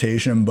receiver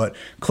rotation, but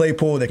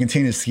Claypool, they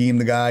continue to scheme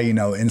the guy,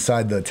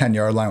 inside the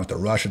 10-yard line with the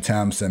rush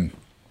attempts and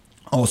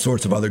all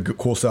sorts of other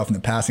cool stuff in the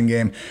passing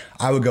game.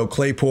 I would go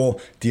Claypool,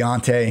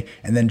 Deontay,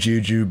 and then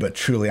Juju, but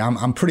truly,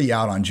 I'm pretty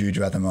out on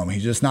Juju at the moment.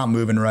 He's just not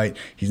moving right.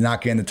 He's not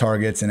getting the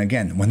targets. And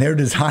again, when they're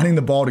designing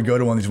the ball to go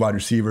to one of these wide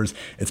receivers,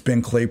 it's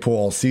been Claypool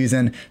all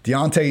season.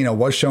 Deontay,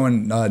 was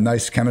showing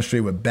nice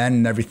chemistry with Ben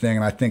and everything,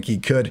 and I think he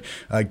could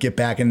get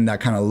back in that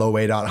kind of low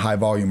 8-out,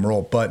 high-volume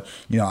role. But,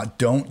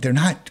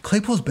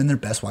 Claypool's been their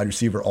best wide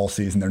receiver all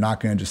season. They're not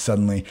going to just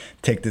suddenly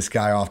take this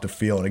guy off the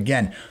field.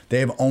 Again,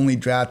 they have only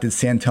drafted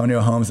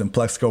Santonio Holmes and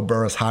Plexico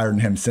Burress higher than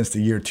him since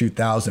the year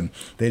 2000.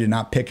 They did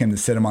not pick him to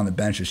sit him on the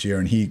bench this year,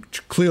 and he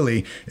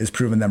clearly is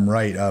proving them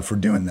right for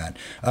doing that.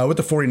 With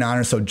the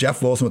 49ers, so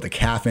Jeff Wilson with a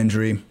calf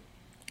injury.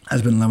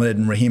 has been limited,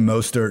 and Raheem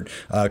Mostert,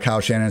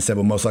 Kyle Shanahan said,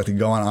 will most likely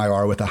go on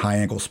IR with a high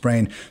ankle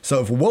sprain.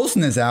 So if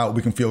Wilson is out,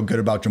 we can feel good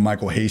about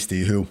JaMycal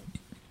Hasty, who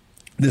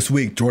this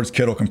week, George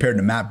Kittle compared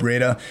to Matt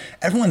Breida.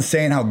 Everyone's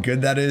saying how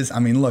good that is. I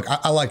mean, look,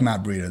 I like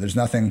Matt Breida. There's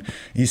nothing.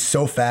 He's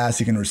so fast.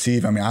 He can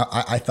receive. I mean,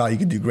 I thought he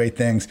could do great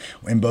things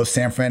in both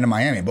San Fran and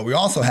Miami. But we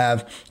also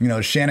have,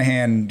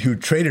 Shanahan, who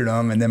traded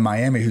him, and then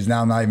Miami, who's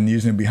now not even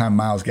using him behind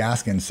Myles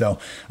Gaskin. So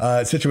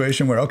a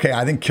situation where, okay,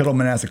 I think Kittle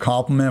meant as a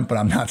compliment, but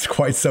I'm not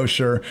quite so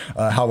sure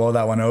how well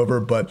that went over.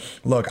 But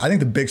look, I think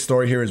the big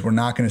story here is we're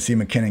not going to see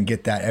McKinnon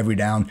get that every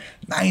down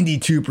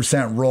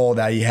 92% roll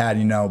that he had,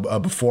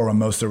 before when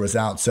Mostert was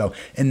out. So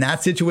in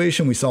that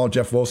situation, we saw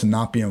Jeff Wilson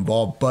not be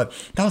involved, but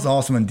that was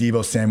also when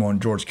Deebo Samuel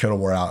and George Kittle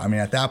were out. I mean,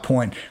 at that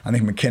point, I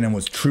think McKinnon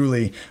was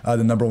truly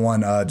the number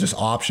one just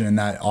option in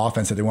that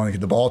offense that they wanted to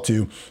get the ball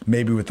to,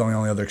 maybe with the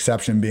only other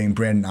exception being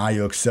Brandon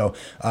Ayuk. So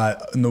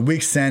in the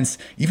week since,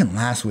 even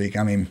last week,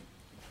 I mean,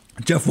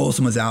 Jeff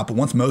Wilson was out, but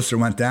once Mostert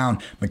went down,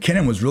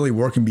 McKinnon was really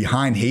working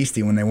behind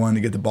Hasty when they wanted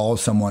to get the ball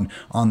to someone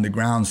on the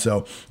ground.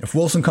 So if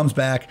Wilson comes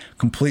back,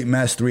 complete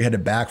mess,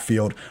 three-headed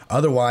backfield.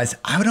 Otherwise,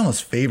 I would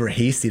almost favor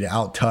Hasty to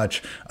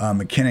out-touch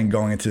McKinnon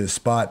going into the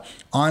spot.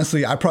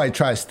 Honestly, I'd probably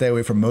try to stay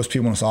away from most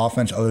people in this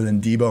offense other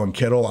than Deebo and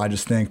Kittle. I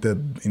just think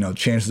the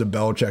chances of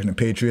Belichick and the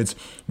Patriots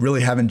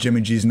really having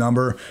Jimmy G's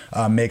number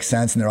makes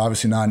sense, and they're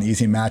obviously not an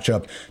easy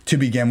matchup to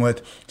begin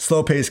with.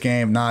 Slow-paced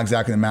game, not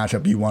exactly the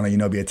matchup you want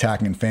to be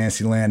attacking in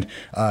fantasy land.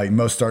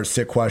 Most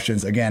start-sit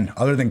questions. Again,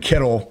 other than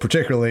Kittle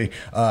particularly,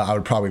 I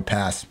would probably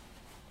pass.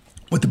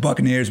 With the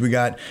Buccaneers, we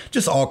got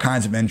just all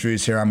kinds of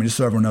injuries here. I mean, just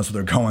so everyone knows what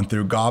they're going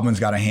through. Godwin's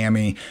got a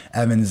hammy,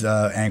 Evans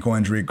ankle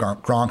injury,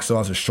 Gronk still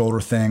has a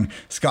shoulder thing,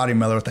 Scotty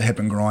Miller with the hip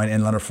and groin,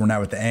 and Leonard Fournette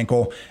with the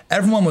ankle.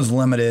 Everyone was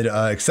limited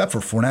except for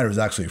Fournette, who was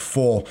actually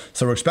full.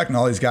 So we're expecting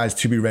all these guys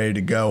to be ready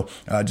to go.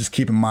 Just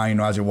keep in mind,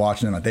 as you're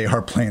watching them, that they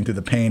are playing through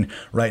the pain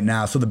right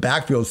now. So the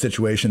backfield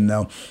situation,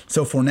 though.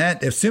 So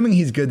Fournette, assuming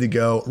he's good to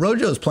go,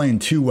 Rojo's playing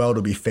too well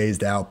to be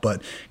phased out.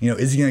 But,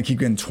 is he going to keep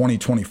getting 20,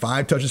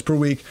 25 touches per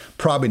week?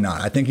 Probably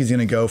not. I think he's going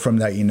to go from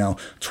that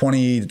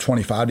 20 to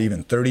 25 to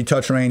even 30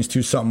 touch range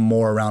to something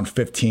more around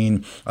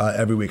 15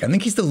 every week. I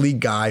think he's the lead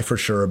guy for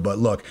sure. But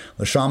look,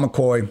 LaShawn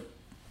McCoy,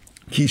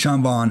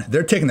 Keyshawn Vaughn,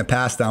 they're taking the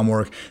pass down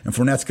work, and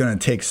Fournette's going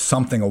to take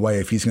something away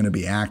if he's going to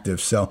be active.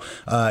 So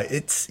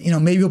it's,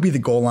 maybe he'll be the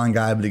goal line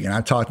guy, but again,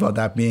 I've talked about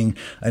that being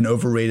an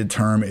overrated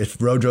term.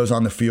 If Rojo's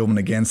on the field and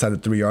again inside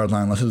the 3-yard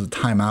line, unless there's a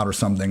timeout or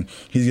something,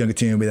 he's going to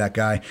continue to be that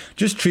guy.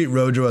 Just treat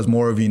Rojo as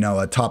more of,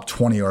 a top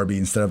 20 RB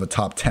instead of a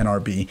top 10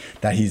 RB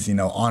that he's,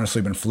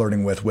 honestly been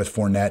flirting with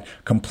Fournette,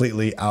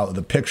 completely out of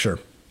the picture.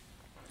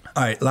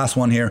 All right, last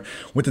one here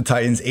with the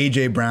Titans,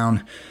 A.J.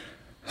 Brown.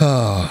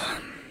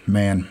 Oh,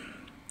 man.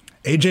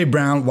 A.J.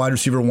 Brown, wide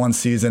receiver 1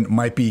 season,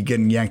 might be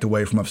getting yanked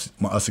away from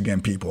us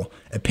again, people.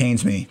 It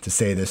pains me to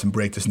say this and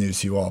break this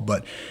news to you all,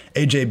 but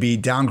AJB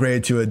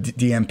downgraded to a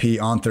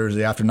DNP on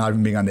Thursday after not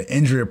even being on the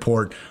injury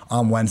report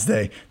on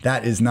Wednesday.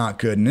 That is not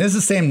good. And it is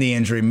the same knee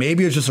injury.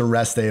 Maybe it's just a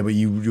rest day, but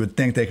you would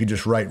think they could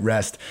just write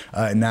rest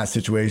in that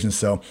situation.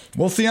 So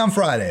we'll see on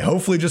Friday.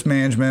 Hopefully just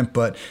management.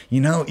 But,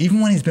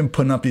 even when he's been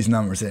putting up these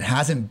numbers, it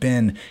hasn't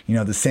been,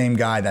 the same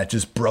guy that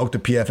just broke the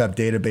PFF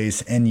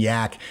database and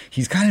yak.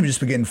 He's kind of just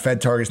been getting fed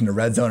targets in the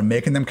red zone and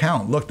making them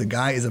count. Look, the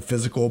guy is a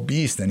physical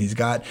beast, and he's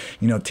got,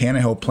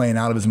 Tannehill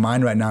playing out of his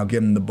mind right now,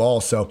 giving him the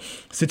ball. So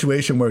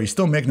situation where he's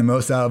still making the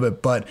most out of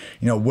it, but,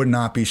 would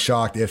not be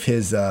shocked if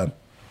his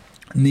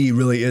knee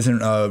really isn't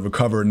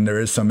recovered and there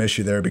is some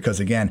issue there because,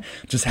 again,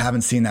 just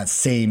haven't seen that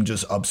same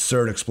just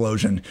absurd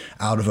explosion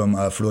out of him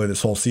for really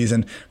this whole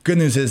season. Good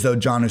news is, though,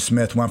 Jonnu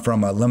Smith went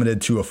from a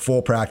limited to a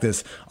full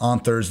practice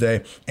on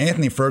Thursday.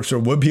 Anthony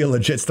Ferguson would be a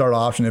legit start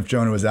option if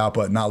Jonnu was out,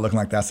 but not looking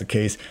like that's the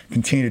case.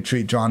 Continue to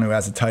treat Jonnu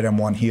as a tight end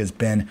 1 he has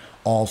been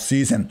all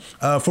season.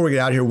 Before we get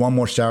out of here, one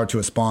more shout out to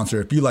a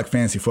sponsor. If you like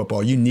fantasy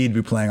football, you need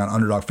to be playing on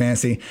Underdog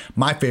Fantasy,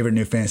 my favorite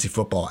new fantasy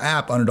football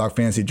app. Underdog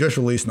Fantasy just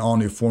released an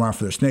all-new format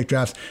for their snake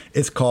drafts.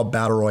 It's called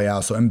Battle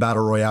Royale. So in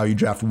Battle Royale, you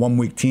draft 1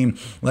 week team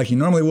like you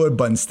normally would,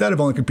 but instead of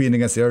only competing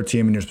against the other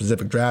team in your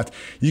specific draft,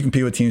 you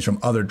compete with teams from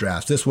other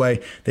drafts. This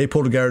way, they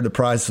pull together the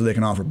prizes so they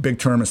can offer big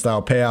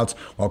tournament-style payouts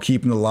while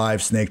keeping the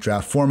live snake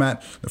draft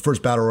format. The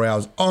first Battle Royale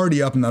is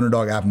already up in the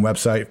Underdog app and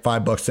website,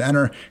 $5 to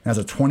enter, and has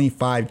a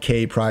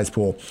 $25K prize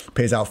pool.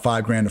 Pays out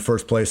 $5,000 to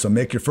first place. So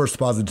make your first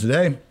deposit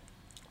today.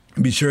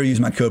 And be sure to use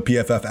my code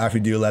PFF after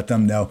you do. Let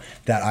them know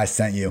that I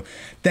sent you.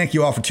 Thank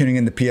you all for tuning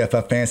in to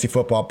PFF Fantasy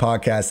Football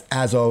Podcast.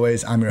 As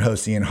always, I'm your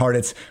host, Ian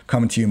Hartitz,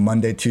 coming to you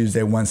Monday,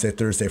 Tuesday, Wednesday,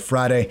 Thursday,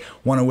 Friday.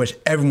 Want to wish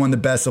everyone the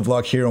best of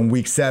luck here on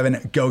Week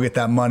 7. Go get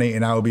that money,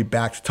 and I will be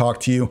back to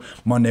talk to you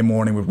Monday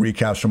morning with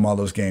recaps from all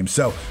those games.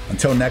 So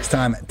until next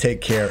time,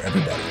 take care,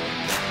 everybody.